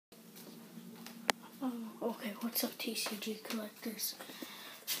Okay, what's up, TCG collectors?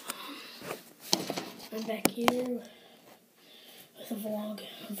 I'm back here with a vlog.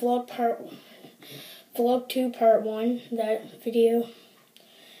 Vlog 2 part 1. That video,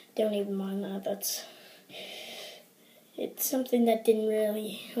 don't even mind that. It's something that didn't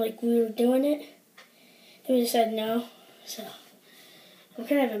really, we were doing it, then we decided no, so I'm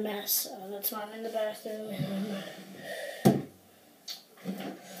kind of a mess, so that's why I'm in the bathroom.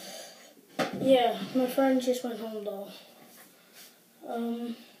 Yeah, my friend just went home though.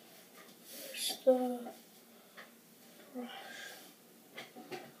 Where's the brush?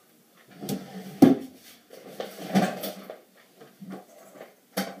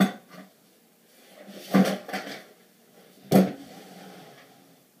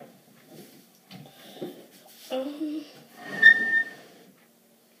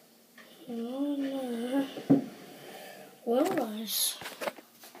 Well, guys,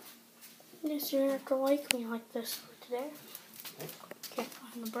 I guess you're not gonna like me like this for today. Can't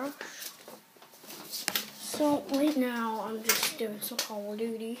find the brush. So right now I'm just doing some Call of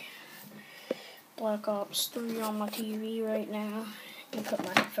Duty. Black Ops 3 on my TV right now. You put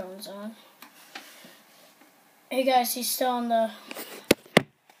my headphones on. Hey guys, he's still on the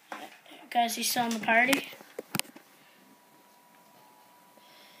party.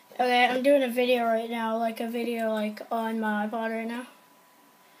 Okay, I'm doing a video right now, on my iPod right now.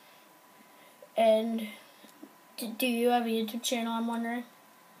 And do you have a YouTube channel, I'm wondering?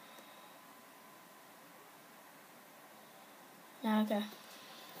 No, okay.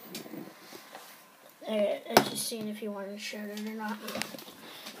 I was just seeing if you wanted to share it or not.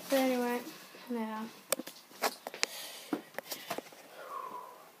 But anyway, yeah.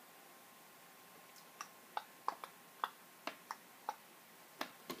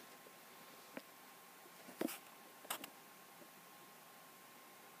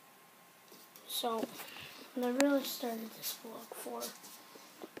 So, what I really started this vlog for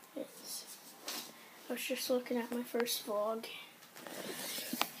is, I was just looking at my first vlog,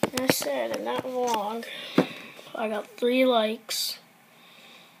 and I said in that vlog, I got 3 likes,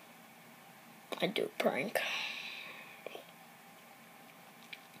 I'd do a prank.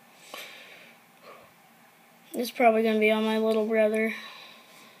 It's probably going to be on my little brother,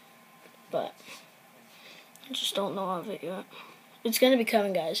 but I just don't know of it yet. It's going to be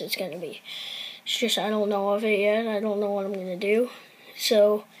coming, guys, it's just I don't know of it yet. I don't know what I'm going to do.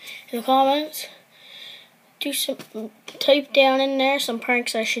 So, in the comments, type down in there some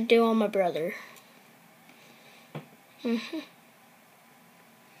pranks I should do on my brother.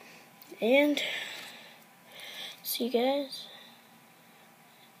 And see you guys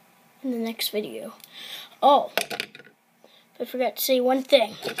in the next video. Oh, I forgot to say one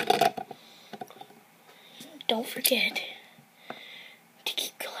thing. Don't forget to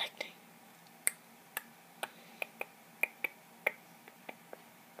keep collecting.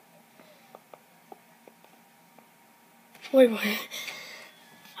 Wait.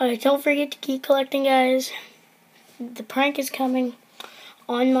 Alright, don't forget to keep collecting, guys. The prank is coming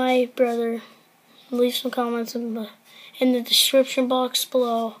on my brother. Leave some comments in the description box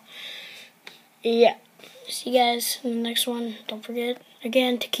below. Yeah. See you guys in the next one. Don't forget,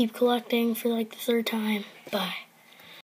 again, to keep collecting for the 3rd time. Bye.